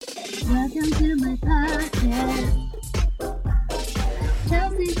Welcome to my podcast.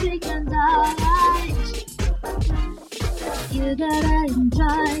 Chelsea Freak and Dodge. You gotta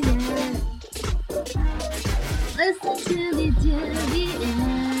enjoy it. Listen to me till the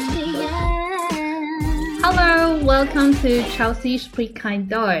end. Hello, welcome to Chelsea Spricht Kein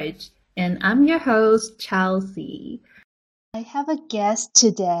Deutsch, and I'm your host, Chelsea. I have a guest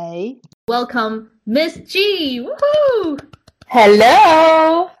today. Welcome, Miss G! Woohoo!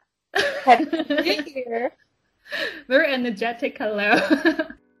 Hello! Happy to be here. Very energetic hello.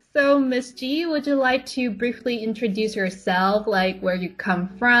 So, Miss G, would you like to briefly introduce yourself, like where you come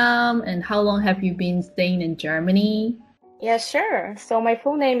from and how long have you been staying in Germany? Yeah, sure. So my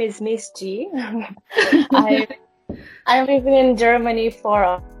full name is Miss G. I'm living in Germany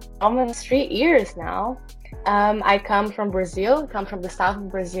for almost 3 years now. I come from Brazil, come from the south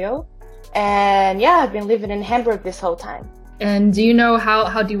of Brazil. And yeah, I've been living in Hamburg this whole time. And do you know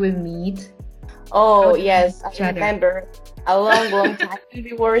how do we meet? Oh, yes, I remember. A long time.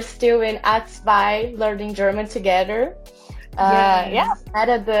 We were still in A2 learning German together. Yeah, met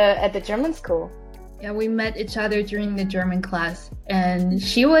at the German school. Yeah, we met each other during the German class, and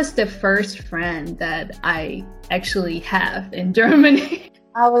she was the first friend that I actually have in Germany.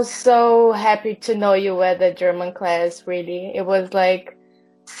 I was so happy to know you at the German class, really. It was like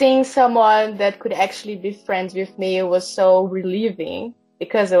seeing someone that could actually be friends with me was so relieving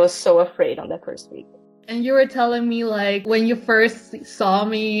because I was so afraid on that first week. And you were telling me like when you first saw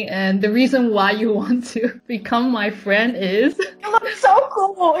me and the reason why you want to become my friend is... You looked so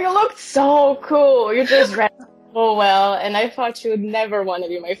cool! You looked so cool! You just ran so well and I thought you would never want to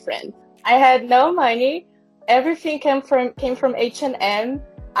be my friend. I had no money. Everything came from H&M.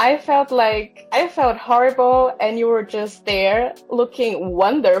 I felt horrible and you were just there looking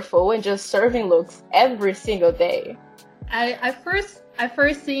wonderful and just serving looks every single day. I first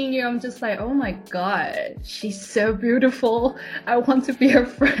seeing you, I'm just like, oh my god, she's so beautiful. I want to be her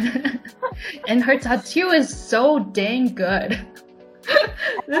friend. And her tattoo is so dang good.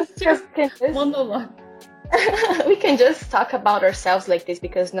 That's just monologue. We can just talk about ourselves like this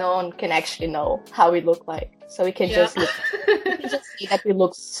because no one can actually know how we look like. So we can just see that we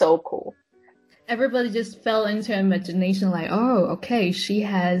look so cool. Everybody just fell into imagination like, oh, okay, she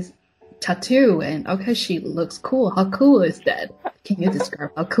has tattoo and okay, she looks cool. How cool is that? Can you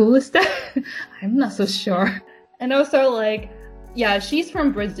describe how cool is that? I'm not so sure. And also like, yeah, she's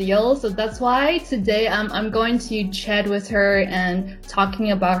from Brazil, so that's why today I'm going to chat with her and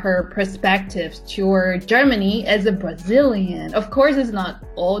talking about her perspectives toward Germany as a Brazilian. Of course, it's not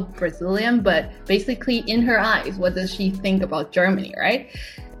all Brazilian, but basically in her eyes, what does she think about Germany, right?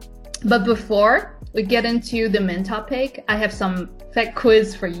 But before we get into the main topic, I have some fact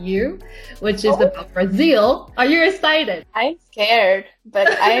quiz for you, which is about Brazil. Are you excited? I'm scared, but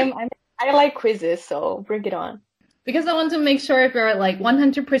I like quizzes, so bring it on. Because I want to make sure if you're like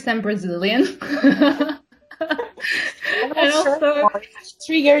 100% Brazilian. And also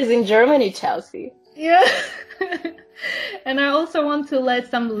 3 years in Germany, Chelsea. Yeah. And I also want to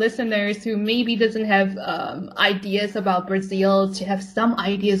let some listeners who maybe doesn't have ideas about Brazil to have some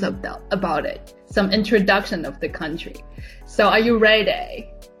ideas about it. Some introduction of the country. So are you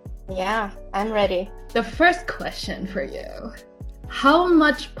ready? Yeah, I'm ready. The first question for you. How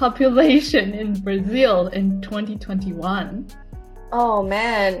much population in Brazil in 2021? Oh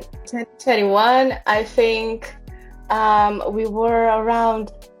man, 2021, I think we were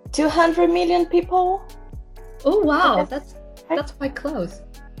around 200 million people. Oh wow, that's quite close.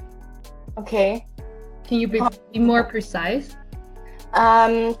 Okay. Can you be more precise?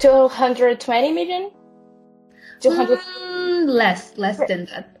 220 million? 200 less than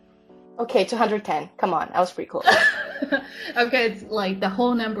that. Okay, 210. Come on, I was pretty close. Okay, it's like the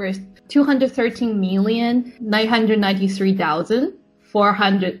whole number is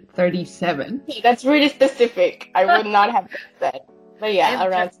 213,993,437. That's really specific. I would not have guessed that. But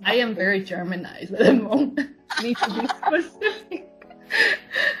yeah, I am very Germanized at the moment. Need to be specific.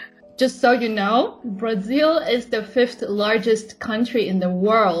 Just so you know, Brazil is the 5th largest country in the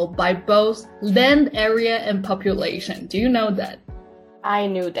world by both land area and population. Do you know that? I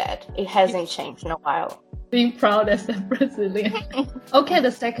knew that. It hasn't changed in a while. Being proud as a Brazilian. Okay,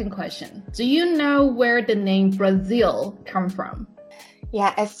 the second question. Do you know where the name Brazil comes from?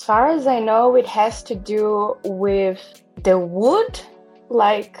 Yeah, as far as I know, it has to do with the wood.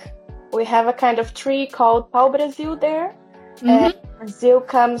 Like, we have a kind of tree called pau-brasil there. Mm-hmm. And Brazil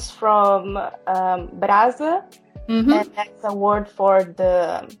comes from brasa. Mm-hmm. And that's a word for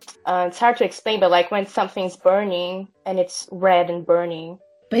the, it's hard to explain, but like when something's burning and it's red and burning.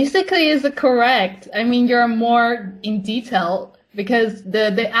 Basically, is it correct? I mean, you're more in detail Because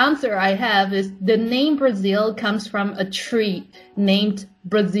the answer I have is the name Brazil comes from a tree named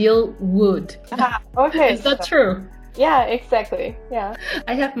Brazil wood. Okay. Is that true? Yeah, exactly. Yeah.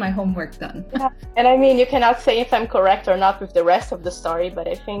 I have my homework done. Yeah. And I mean, you cannot say if I'm correct or not with the rest of the story, but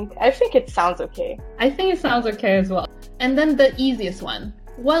I think it sounds okay. I think it sounds okay as well. And then the easiest one.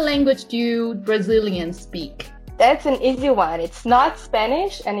 What language do Brazilians speak? That's an easy one. It's not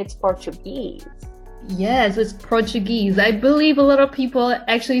Spanish and it's Portuguese. Yes, it's Portuguese. I believe a lot of people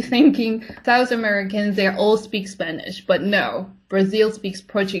actually thinking South Americans, they all speak Spanish, but no, Brazil speaks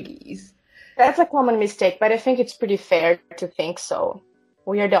Portuguese. That's a common mistake, but I think it's pretty fair to think so.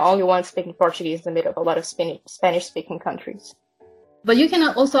 We are the only ones speaking Portuguese in the middle of a lot of Spanish-speaking countries. But you can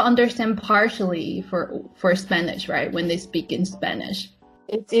also understand partially for Spanish, right? When they speak in Spanish.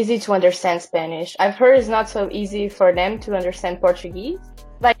 It's easy to understand Spanish. I've heard it's not so easy for them to understand Portuguese.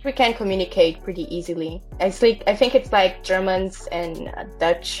 Like, we can communicate pretty easily. I think it's like Germans and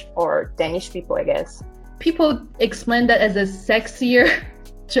Dutch or Danish people, I guess. People explain that as a sexier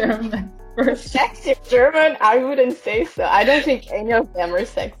German. Sexy German? I wouldn't say so. I don't think any of them are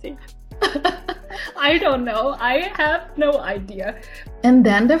sexy. I don't know. I have no idea. And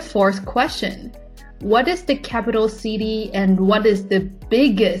then the fourth question. What is the capital city and what is the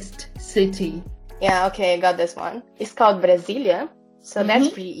biggest city? Yeah, okay, I got this one. It's called Brasilia. So that's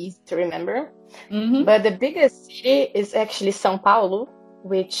pretty easy to remember. But the biggest city is actually São Paulo,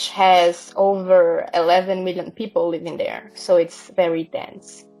 which has over 11 million people living there. So it's very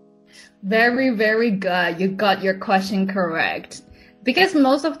dense. Very, very good. You got your question correct. Because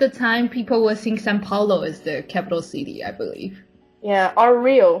most of the time, people will think São Paulo is the capital city, I believe. Yeah, or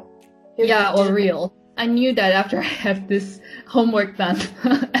Rio. Yeah, or Rio. I knew that after I have this homework done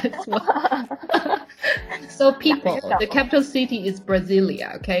as well. So people, the capital city is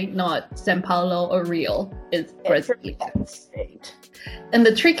Brasilia, okay? Not São Paulo or Rio. It's Brasilia. And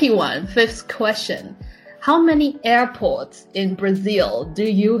the tricky one, fifth question. How many airports in Brazil do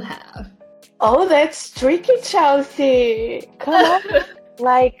you have? Oh, that's tricky, Chelsea. Come on.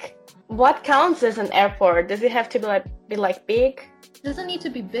 Like, what counts as an airport? Does it have to be like big? It doesn't need to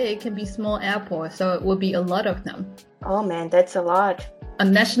be big. It can be small airports, so it will be a lot of them. Oh man, that's a lot. A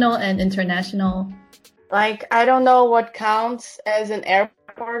national and international. Like, I don't know what counts as an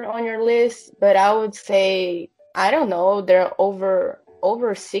airport on your list, but I would say, I don't know, there are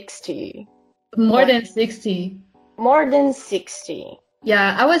over 60. More than 60. More than 60.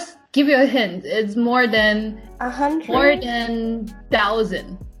 Yeah, I was give you a hint. It's more than 100. More than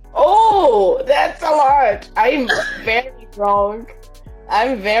 1,000. Oh, that's a lot. I'm very wrong.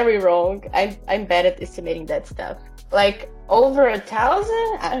 I'm very wrong. I'm bad at estimating that stuff. Like over 1,000?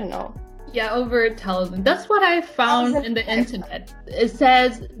 I don't know. Yeah, over 1,000. That's what I found in the internet. It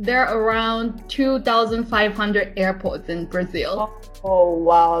says there are around 2,500 airports in Brazil. Oh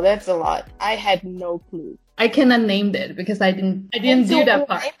wow, that's a lot. I had no clue. I cannot name it because I didn't do that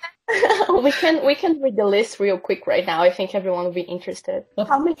part. we can read the list real quick right now. I think everyone will be interested.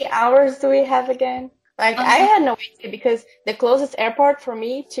 How many hours do we have again? Like I had no idea because the closest airport for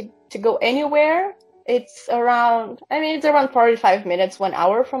me to go anywhere, it's around 45 minutes, 1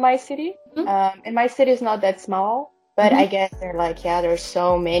 hour from my city. And my city is not that small, but I guess they're like, yeah, there's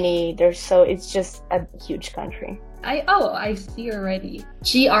so many. It's just a huge country. I see already.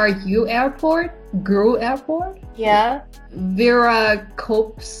 GRU Airport, GRU Airport. Yeah.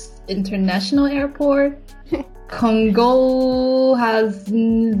 Viracopos International Airport. Congo has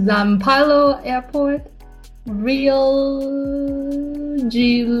Zampalo Airport. Rio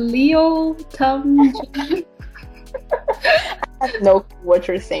Gilio Tamji. I have no clue what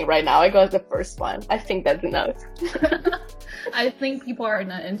you're saying right now. I got the first one. I think that's enough. I think people are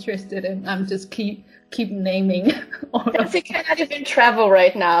not interested in. I'm just keep naming all of You cannot even travel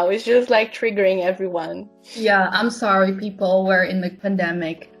right now. It's just like triggering everyone. Yeah, I'm sorry, people. We're in the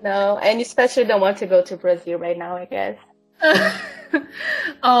pandemic. No, and especially don't want to go to Brazil right now, I guess.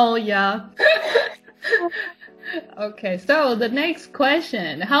 Oh, yeah. Okay, so the next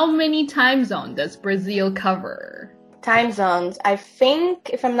question. How many time zones does Brazil cover? Time zones. I think,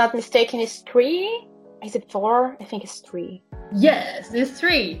 if I'm not mistaken, it's 3. Is it 4? I think it's 3. Yes, it's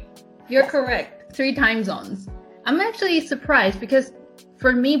 3. You're correct. 3 time zones. I'm actually surprised because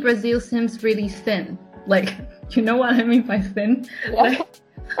for me, Brazil seems really thin. Like, you know what I mean by thin? Yeah.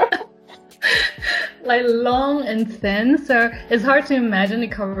 Like long and thin. So it's hard to imagine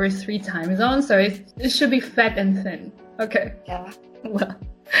it covers 3 time zones. So it should be fat and thin. Okay. Yeah. Well,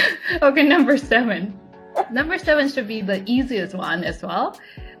 okay, number 7. Number 7 should be the easiest one as well.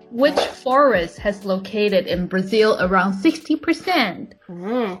 Which forest has located in Brazil around 60%?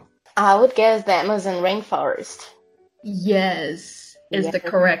 I would guess the Amazon rainforest. Yes, is the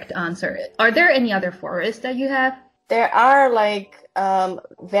Yes. correct answer. Are there any other forests that you have? There are like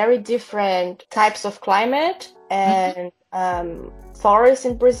very different types of climate and forests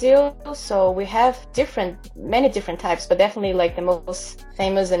in Brazil. So we have many different types, but definitely like the most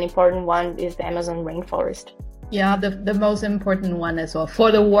famous and important one is the Amazon rainforest. Yeah, the most important one as well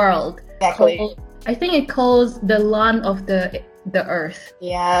for the world. Exactly. I think it calls the lung of the earth.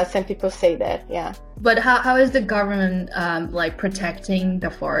 Yeah, some people say that. Yeah. But how is the government like protecting the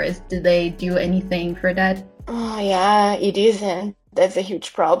forest? Do they do anything for that? Oh, yeah, it isn't. That's a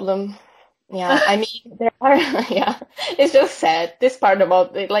huge problem. Yeah, I mean, there are, yeah, it's just sad. This part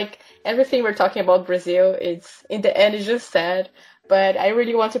about it, like everything we're talking about Brazil, it's in the end, it's just sad. But I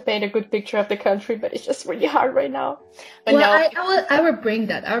really want to paint a good picture of the country, but it's just really hard right now. But Well, no, I will bring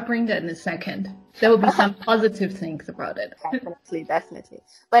that. I'll bring that in a second. There will be some positive things about it. definitely, definitely.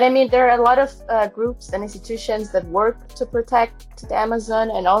 But I mean, there are a lot of groups and institutions that work to protect the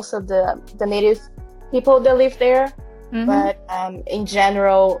Amazon and also the native people that live there. Mhm. But in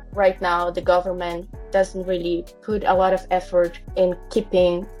general, right now, the government doesn't really put a lot of effort in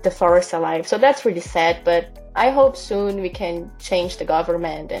keeping the forest alive. So that's really sad. But I hope soon we can change the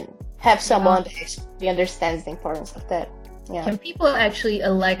government and have someone that actually understands the importance of that. Yeah. Can people actually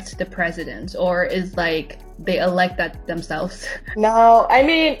elect the president, or is like they elect that themselves? No, I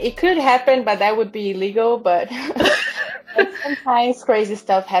mean, it could happen, but that would be illegal. But sometimes crazy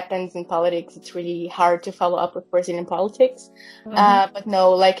stuff happens in politics. It's really hard to follow up with Brazilian politics. But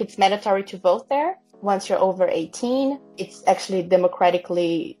no, like it's mandatory to vote there. Once you're over 18, it's actually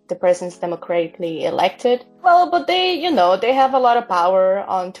the president's democratically elected. Well, but they have a lot of power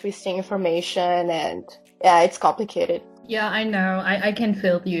on twisting information and yeah, it's complicated. Yeah, I know. I can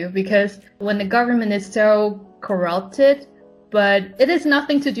feel you because when the government is so corrupted, but it is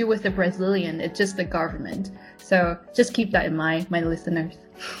nothing to do with the Brazilian, it's just the government. So just keep that in mind, my listeners.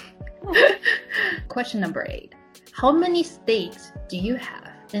 Question number 8. How many states do you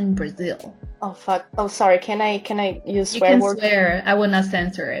have in Brazil? Oh fuck. Oh sorry. Can I use You swear can words? swear. I will not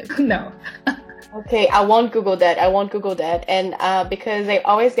censor it. No. Okay, I won't Google that. And because I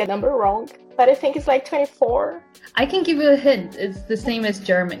always get number wrong. But I think it's like 24. I can give you a hint. It's the same as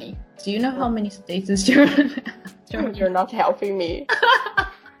Germany. Do you know how many states is Germany? You're not helping me.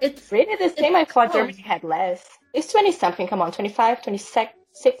 It's Really the same? I thought close. Germany had less. It's 20 something. Come on, 25,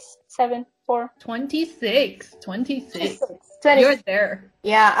 26, 7, 4. 26. 26. 26. You're there.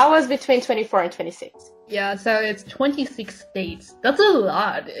 Yeah, I was between 24 and 26. Yeah, so it's 26 states. That's a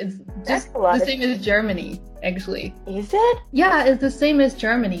lot. It's That's just a lot the of same as Germany, actually. Is it? Yeah, it's the same as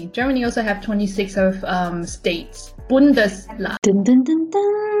Germany. Germany also have 26 of states. Bundesland. Dun, dun, dun,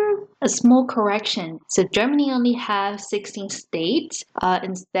 dun. A small correction. So Germany only have 16 states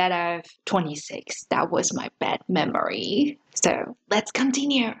instead of 26. That was my bad memory. So let's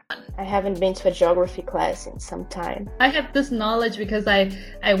continue. I haven't been to a geography class in some time. I have this knowledge because I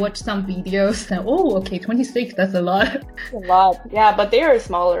watched some videos and okay, 26, that's a lot. A lot. Yeah, but they are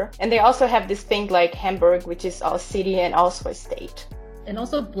smaller. And they also have this thing like Hamburg, which is a city and also a state. And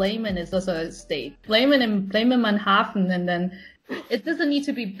also Bremen is also a state. Bremen Manhattan, and then it doesn't need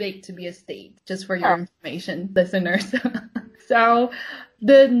to be big to be a state, just for your information, listeners. So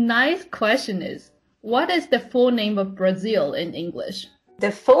the nice question is, what is the full name of Brazil in English?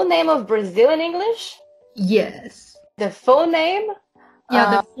 The full name of Brazil in English? Yes. The full name?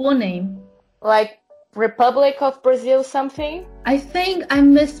 Yeah, the full name. Like Republic of Brazil something? I think I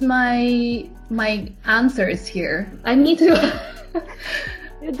missed my answers here. I need to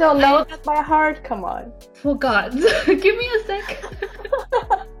You don't know that by heart? Come on. forgot. Give me a sec.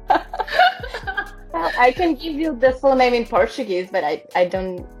 I can give you the full name in Portuguese, but I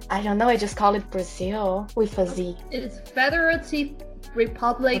don't know. I just call it Brazil with a Z. It's Federative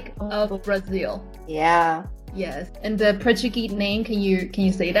Republic of Brazil. Yeah. Yes. And the Portuguese name, can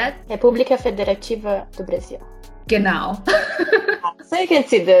you say that? República Federativa do Brasil. Genau. So you can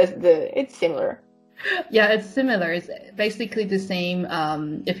see it's similar. Yeah, it's similar. It's basically the same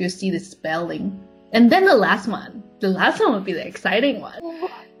if you see the spelling. And then the last one. The last one would be the exciting one.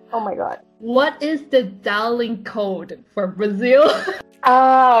 Oh my god. What is the dialing code for Brazil?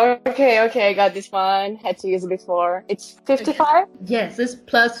 Oh, okay, I got this one. Had to use it before. It's 55? Yes, it's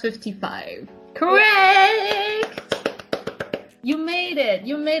plus 55. Correct! You made it.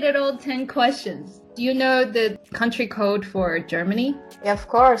 You made it all 10 questions. Do you know the country code for Germany? Yeah, of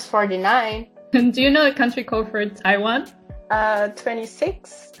course, 49. And do you know the country code for Taiwan?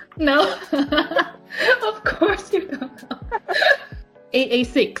 26? No. Of course you don't know.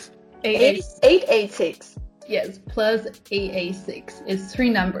 886. 886. Yes, plus AA6. It's 3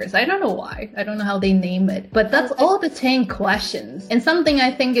 numbers. I don't know why. I don't know how they name it. But that's all the 10 questions. And something I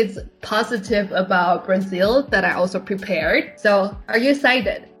think is positive about Brazil that I also prepared. So are you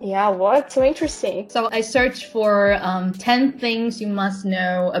excited? Yeah, what? So interesting. So I searched for 10 things you must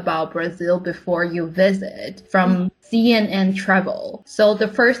know about Brazil before you visit from CNN Travel. So the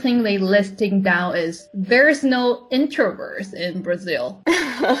first thing they listing down is there's no introverts in Brazil.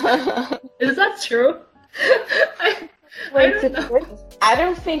 Is that true? I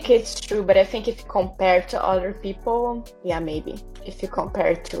don't think it's true, but I think if you compare to other people, yeah, maybe. If you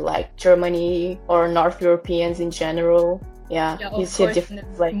compare to like Germany or North Europeans in general, yeah you see a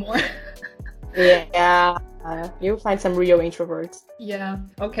difference. Like more. Yeah, you'll find some real introverts. Yeah.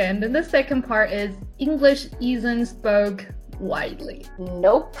 Okay. And then the second part is English isn't spoke widely.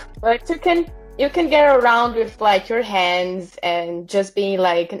 Nope. But you can get around with like your hands and just being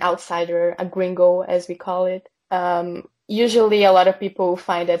like an outsider, a gringo as we call it. Usually a lot of people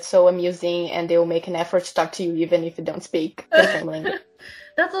find that so amusing and they'll make an effort to talk to you even if you don't speak the same language.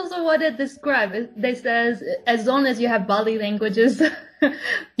 That's also what it describes. They says as long as you have body languages,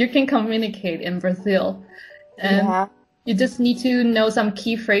 you can communicate in Brazil. And you just need to know some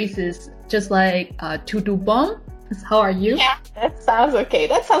key phrases, just like tudo bom, how are you? Yeah, that sounds okay.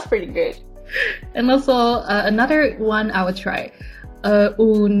 That sounds pretty good. And also another one I would try.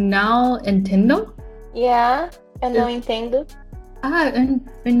 Não entendo. Yeah, eu não entendo.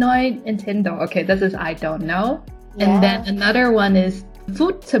 No entendo. Okay, this is I don't know. Yeah. And then another one is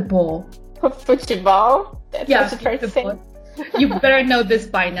futebol. Futebol? That's what you try to say. You better know this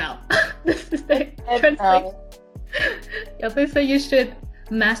by now. This is the translation. Yeah, they say you should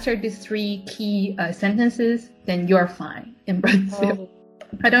master these 3 key sentences, then you're fine in Brazil.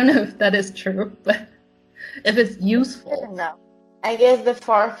 I don't know if that is true, but if it's useful. I don't know. I guess the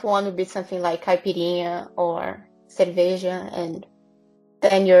 4th one would be something like caipirinha or cerveja, and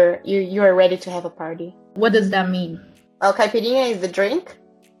then you're ready to have a party. What does that mean? Well, caipirinha is the drink,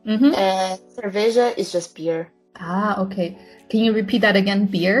 and cerveja is just beer. Ah, okay. Can you repeat that again?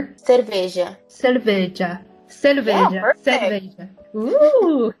 Beer? Cerveja. Cerveja. Yeah, cerveja.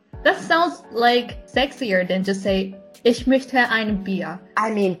 Ooh, that sounds like sexier than just say, ich möchte ein Bier. I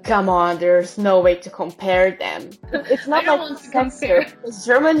mean, come on, there's no way to compare them. It's not like sexier.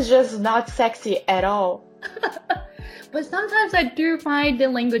 German's just not sexy at all. But sometimes I do find the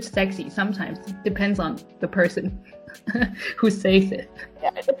language sexy. Sometimes it depends on the person who says it.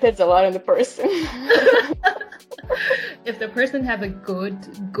 Yeah, it depends a lot on the person. If the person have a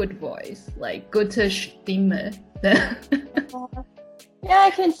good voice, like gute Stimme, then yeah,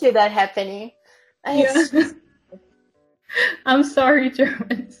 I can see that happening. Yeah. I'm sorry,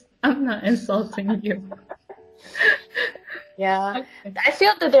 Germans. I'm not insulting you. Yeah, okay. I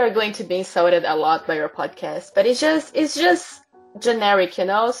feel that they're going to be insulted a lot by your podcast, but it's just generic, you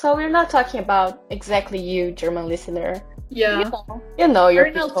know. So we're not talking about exactly you, German listener. Yeah, you know,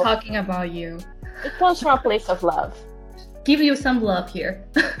 we're not talking about you. It comes from a place of love. Give you some love here.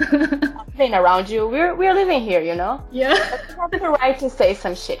 Living around you, we're living here, you know. Yeah. But you have the right to say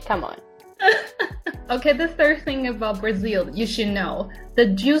some shit. Come on. Okay, the third thing about Brazil you should know: the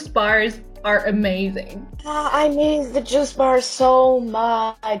juice bars are amazing. I miss the juice bars so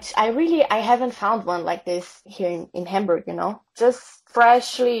much. I haven't found one like this here in Hamburg, you know. Just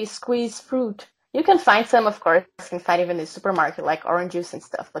freshly squeezed fruit. You can find some, of course. You can find even in the supermarket, like orange juice and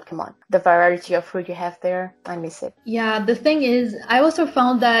stuff. But come on, the variety of fruit you have there, I miss it. Yeah, the thing is, I also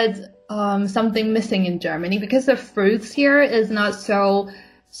found that something missing in Germany because the fruits here is not so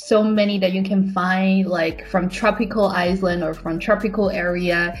many that you can find like from tropical island or from tropical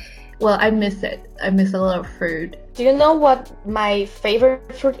area. Well, I miss it. I miss a lot of fruit. Do you know what my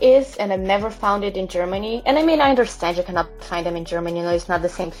favorite fruit is? And I've never found it in Germany. And I mean, I understand you cannot find them in Germany. You know, it's not the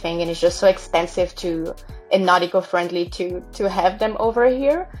same thing. And it's just so expensive and not eco-friendly to have them over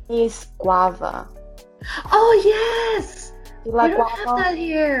here. Is guava. Oh, yes! You like we don't guava? have that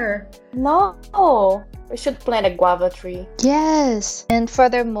here. No. We should plant a guava tree. Yes. And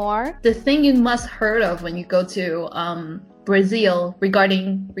furthermore, the thing you must heard of when you go to Brazil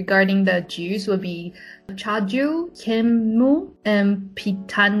regarding the juice would be chaju, quemu, and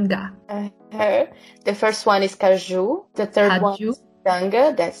pitanga. The first one is caju. The third one is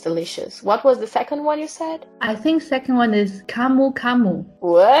pitanga. That's delicious. What was the second one you said? I think second one is camu camu.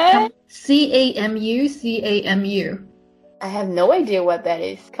 What? Camu, camu. I have no idea what that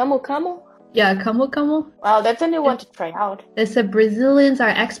is. Camu camu? Yeah, camu camu. Wow, that's a new one to try out. It's a Brazilians are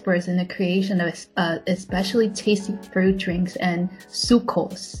experts in the creation of especially tasty fruit drinks and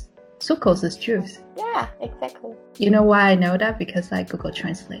sucos. Sucrose is juice. Yeah, exactly. You know why I know that? Because I Google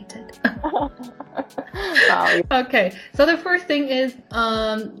translated. Wow. Okay, so the first thing is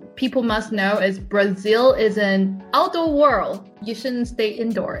people must know is Brazil is an outdoor world. You shouldn't stay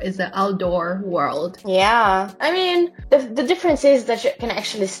indoor. It's an outdoor world. Yeah, I mean, the difference is that you can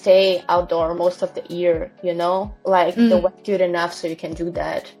actually stay outdoor most of the year, you know? Like, the weather's good enough so you can do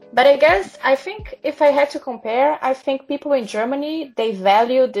that. But I think if I had to compare, I think people in Germany, they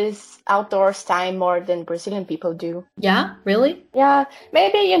value this outdoors time more than Brazilian people do. Yeah, really? Yeah,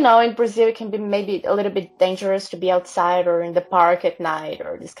 maybe, you know, in Brazil it can be maybe a little bit dangerous to be outside or in the park at night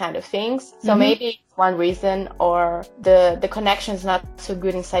or these kind of things. So maybe it's one reason, or the connection is not so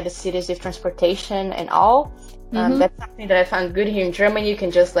good inside the cities with transportation and all. That's something that I found good here in Germany. You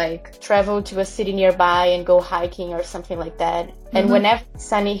can just like travel to a city nearby and go hiking or something like that. And whenever it's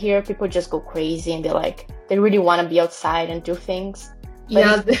sunny here, people just go crazy and they really want to be outside and do things.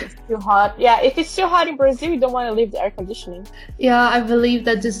 But if it's too hot. Yeah, if it's too hot in Brazil, you don't want to leave the air conditioning. Yeah, I believe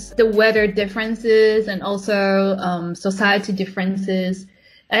that just the weather differences and also society differences.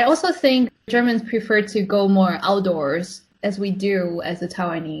 I also think Germans prefer to go more outdoors, as we do as the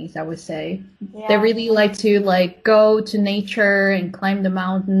Taiwanese, I would say. Yeah. They really like to go to nature and climb the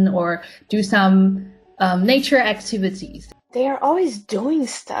mountain or do some nature activities. They are always doing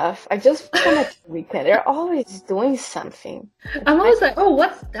stuff. I just feel like the weekend. They're always doing something. I'm always like, oh,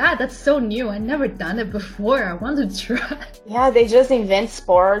 what's that? That's so new. I never done it before. I want to try. Yeah, they just invent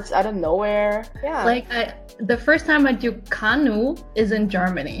sports out of nowhere. Yeah. Like the first time I do canoe is in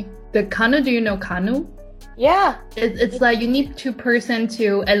Germany. The canoe, do you know canoe? Yeah. It's like you need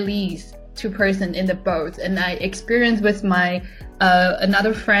at least two person in the boat. And I experienced with my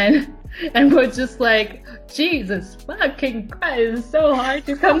another friend. And we're just like, Jesus fucking Christ, it's so hard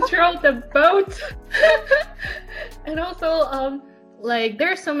to control the boat. And also,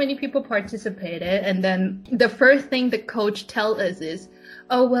 there are so many people participated. And then the first thing the coach tells us is,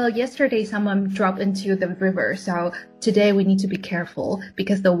 oh, well, yesterday someone dropped into the river. So today we need to be careful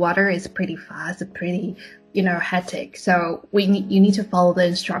because the water is pretty fast, pretty, hectic. So you need to follow the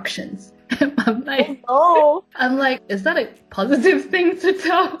instructions. I'm like, is that a positive thing to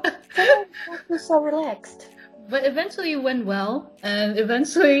tell? You're so relaxed. But eventually it went well, and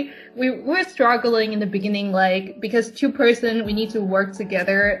eventually we were struggling in the beginning, because two person, we need to work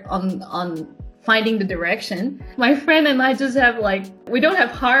together on finding the direction. My friend and I just have we don't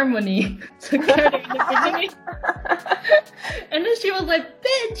have harmony together in the beginning. And then she was like,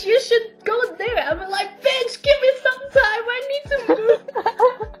 bitch, you should go there. I'm like, bitch, give me some time. I need to move.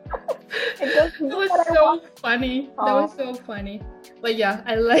 That was so funny. That was so funny. But yeah,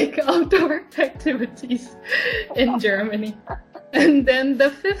 I like outdoor activities in Germany. And then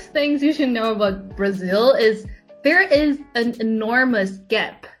the fifth things you should know about Brazil is there is an enormous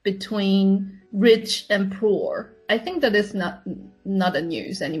gap between rich and poor. I think that is not a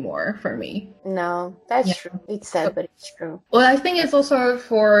news anymore for me. No, that's true. It's sad, but it's true. Well, I think it's also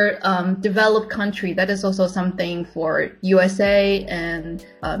for developed country. That is also something for USA and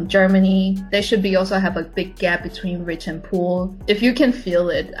Germany. There should be also have a big gap between rich and poor. If you can feel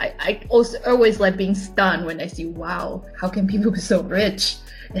it, I also always like being stunned when I see, wow, how can people be so rich?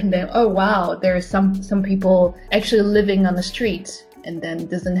 And then, oh wow, there are some people actually living on the streets and then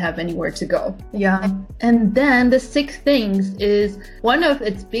doesn't have anywhere to go. Yeah. And then the sixth things is one of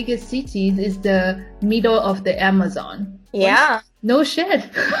its biggest cities is the middle of the Amazon. Yeah. No shit.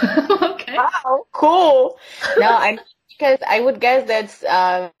 Okay. Wow, cool. No, because I would guess that's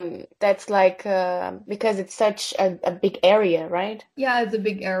because it's such a big area, right? Yeah, it's a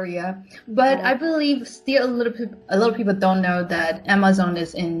big area. But I believe still a lot of people don't know that Amazon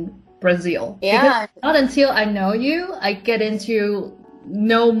is in Brazil. Yeah. Because not until I know you, I get into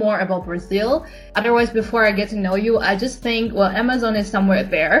know more about Brazil. Otherwise, before I get to know you, I just think, well, Amazon is somewhere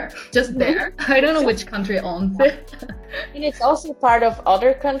there, just there. I don't know which country owns it. And it's also part of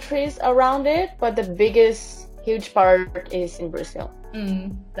other countries around it, but the biggest, huge part is in Brazil.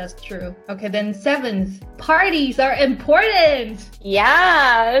 That's true. Okay, then seventh, parties are important.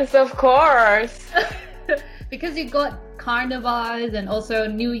 Yes, of course. Because you got carnivals and also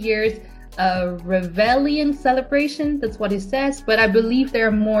New Year's Revellion celebration. That's what it says. But I believe there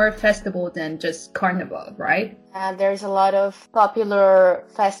are more festivals than just carnival, right? There's a lot of popular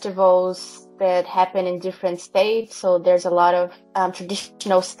festivals that happen in different states. So there's a lot of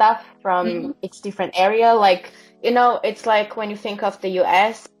traditional stuff from its different area. It's like when you think of the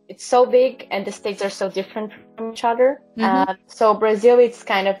US, it's so big and the states are so different from each other. So Brazil, it's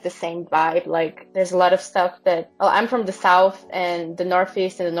kind of the same vibe. There's a lot of stuff I'm from the South, and the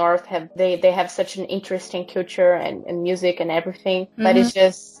Northeast and the North they have such an interesting culture and music and everything. But it's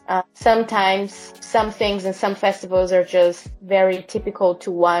just Sometimes some things and some festivals are just very typical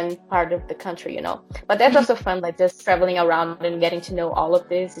to one part of the country, you know. But that's also fun, like just traveling around and getting to know all of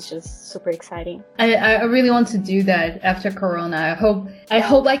this is just super exciting. I really want to do that after Corona. I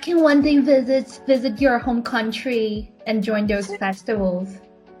hope I can one day visit your home country and join those festivals.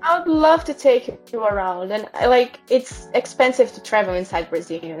 I would love to take you around, and like it's expensive to travel inside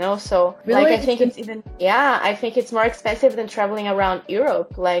Brazil, you know. So really? Like I think I think it's more expensive than traveling around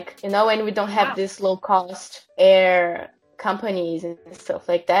Europe. Like, you know, and we don't have this low cost air companies and stuff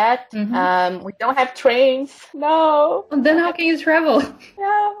like that. We don't have trains. No. Then how can you travel?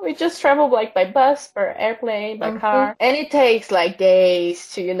 Yeah, we just travel like by bus, or airplane, by car, and it takes like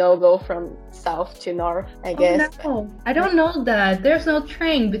days to, you know, go from south to north, I guess. No, I don't know that. There's no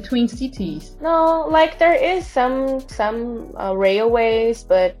train between cities. No, like there is some railways,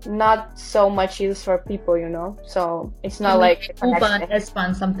 but not so much use for people, you know. So it's not like U-Bahn,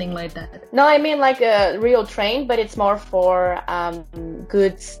 S-Bahn, something like that. No, I mean like a real train, but it's more for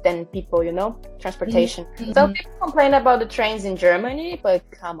goods than people, you know, transportation. So people complain about the trains in Germany, but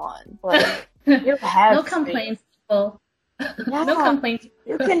come on, like you have no complaints, people. Yeah, no complaints.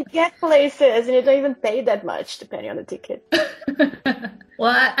 You can get places and you don't even pay that much depending on the ticket.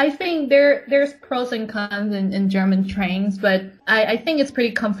 Well, I think there's pros and cons in German trains, but I think it's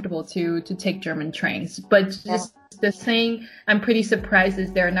pretty comfortable to take German trains. But just the thing I'm pretty surprised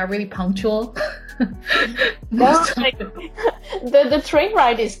is they're not really punctual. No, like, the train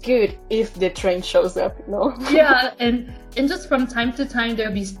ride is good if the train shows up, you know? Yeah, and just from time to time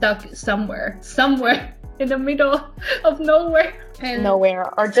they'll be stuck somewhere in the middle of nowhere. And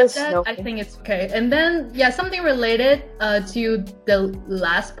nowhere, or just nowhere. I think it's okay. And then, something related to the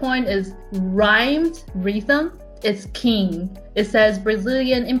last point is rhymed rhythm. It's king. It says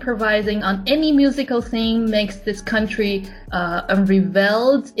Brazilian improvising on any musical theme makes this country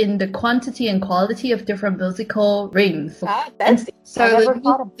unreveled in the quantity and quality of different musical rhythms. So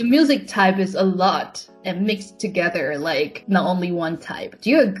the music type is a lot and mixed together, like not only one type. Do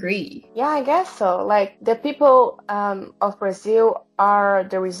you agree? Yeah, I guess so. Like the people of Brazil are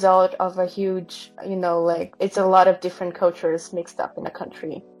the result of a huge, you know, like it's a lot of different cultures mixed up in a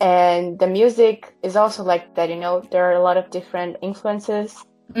country. And the music is also like that, you know, there are a lot of different influences.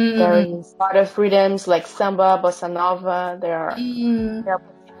 There is a lot of rhythms like samba, bossa nova. They are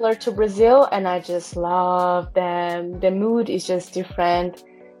particular to Brazil, and I just love them. The mood is just different.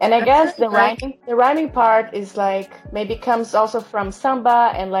 And I guess the rhyming part is like maybe comes also from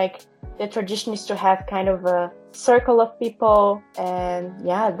samba, and like the tradition is to have kind of a circle of people, and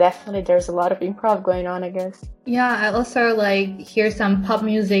definitely there's a lot of improv going on, I guess. I also like hear some pop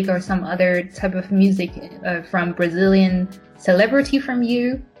music or some other type of music from Brazilian celebrity from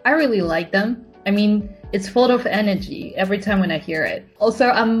you. I really like them. I mean, it's full of energy every time when I hear it. Also,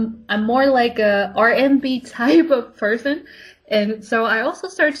 I'm more like a R&B type of person, and so I also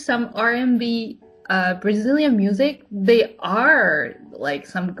searched some R&B Brazilian music. They are like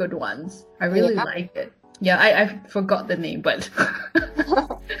some good ones. I really like it. Yeah, I forgot the name, but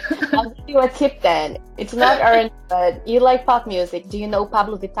I'll give you a tip then. It's not R&B, but you like pop music. Do you know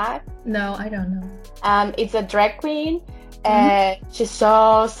Pablo Vittar? No, I don't know. It's a drag queen, and she's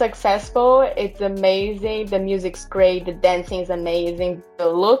so successful. It's amazing. The music's great. The dancing is amazing. The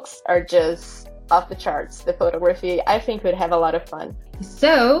looks are just off the charts. The photography, I think we'd have a lot of fun.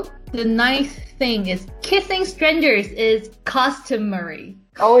 So the ninth thing is kissing strangers is customary.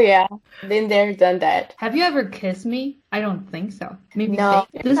 Oh yeah, been there, done that. Have you ever kissed me? I don't think so. Maybe no.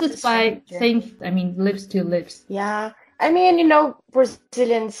 This is by saying, lips to lips. Yeah. I mean, you know,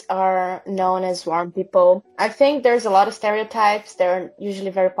 Brazilians are known as warm people. I think there's a lot of stereotypes. They're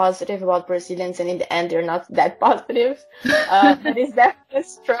usually very positive about Brazilians, and in the end, they're not that positive. But it's definitely a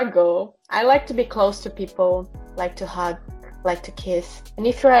struggle. I like to be close to people, like to hug, like to kiss. And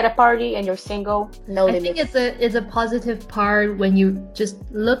if you're at a party and you're single, no limits. I think it's a positive part when you just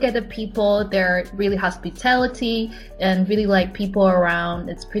look at the people. They're really hospitality and really like people around.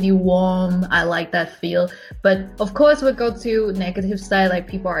 It's pretty warm. I like that feel. But of course, we'll go to negative side, like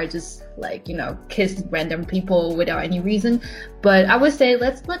people are just like, you know, kiss random people without any reason. But I would say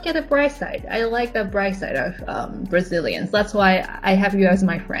let's look at the bright side. I like the bright side of Brazilians. That's why I have you as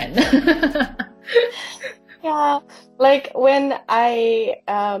my friend. Yeah, like when I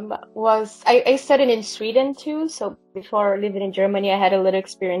studied in Sweden too. So before living in Germany, I had a little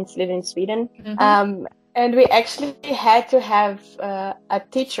experience living in Sweden. And we actually had to have a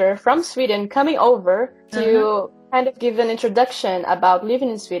teacher from Sweden coming over to kind of give an introduction about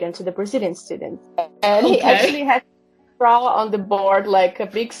living in Sweden to the Brazilian students. And he actually had draw on the board like a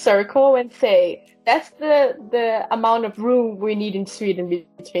big circle and say, that's the amount of room we need in Sweden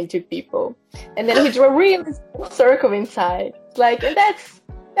between two people. And then he drew a real circle inside. Like, and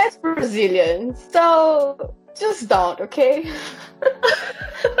that's Brazilian. So just don't, okay?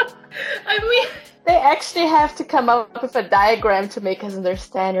 I mean, they actually have to come up with a diagram to make us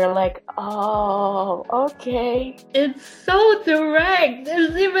understand. You're like, oh, okay. It's so direct.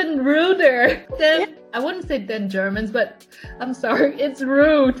 It's even ruder than, I wouldn't say than Germans, but I'm sorry, it's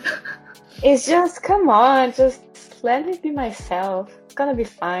rude. It's just, come on, just let me be myself. It's gonna be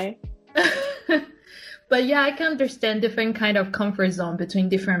fine. But yeah, I can understand different kind of comfort zone between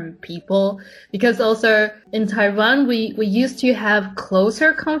different people, because also in Taiwan, we used to have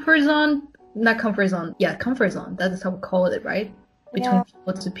closer comfort zone. Not comfort zone. Yeah, comfort zone. That's how we call it, right? Between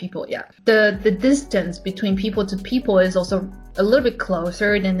people to people. Yeah. The distance between people to people is also a little bit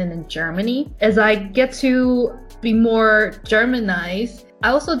closer than in Germany. As I get to be more Germanized, I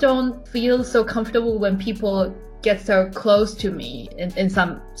also don't feel so comfortable when people get so close to me in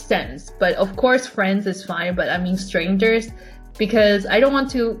some sense. But of course, friends is fine. But I mean strangers, because I don't want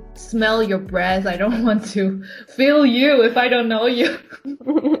to smell your breath. I don't want to feel you if I don't know you.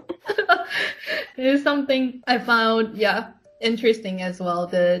 It is something I found, interesting as well.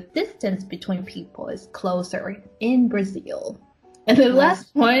 The distance between people is closer in Brazil. And the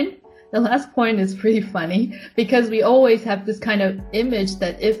last point is pretty funny, because we always have this kind of image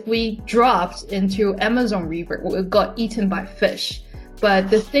that if we dropped into Amazon River, we got eaten by fish.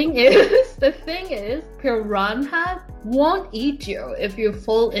 But the thing is, piranha won't eat you if you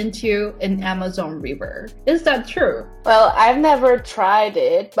fall into an Amazon River. Is that true? Well, I've never tried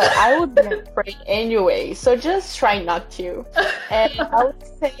it, but I would be afraid anyway. So just try not to. And I would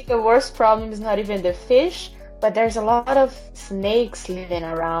say the worst problem is not even the fish, but there's a lot of snakes living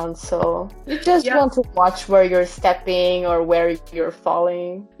around, so you just want to watch where you're stepping or where you're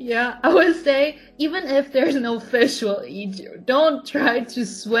falling. Yeah, I would say even if there's no fish will eat you, don't try to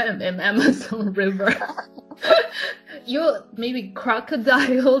swim in Amazon River. Maybe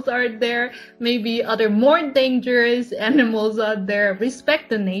crocodiles are there, maybe other more dangerous animals are there.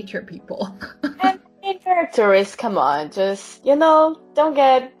 Respect the nature, people. And if you're a tourist, come on, just,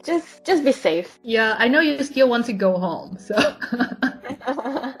 just be safe. Yeah, I know you still want to go home, so.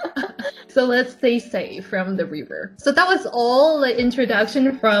 So let's stay safe from the river. So that was all the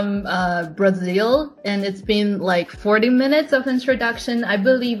introduction from Brazil, and it's been like 40 minutes of introduction. I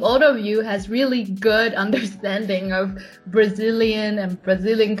believe all of you has really good understanding of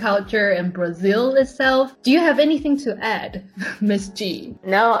Brazilian culture and Brazil itself. Do you have anything to add, Miss G?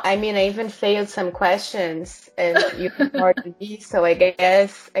 No, I mean, I even failed some questions, and you more than me, so I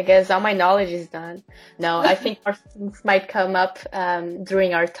guess all my knowledge is done. No, I think more things might come up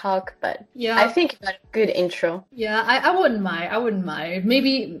during our talk, but yeah, I think you got a good intro. Yeah, I wouldn't mind.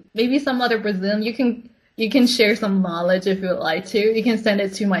 Maybe some other Brazilian, you can share some knowledge if you'd like to. You can send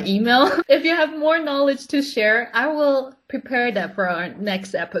it to my email. If you have more knowledge to share, I will prepare that for our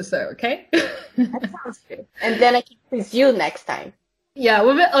next episode, okay? That sounds good. And then I can quiz you next time. Yeah,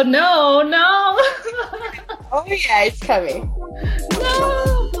 oh no. Oh yeah, it's coming. No.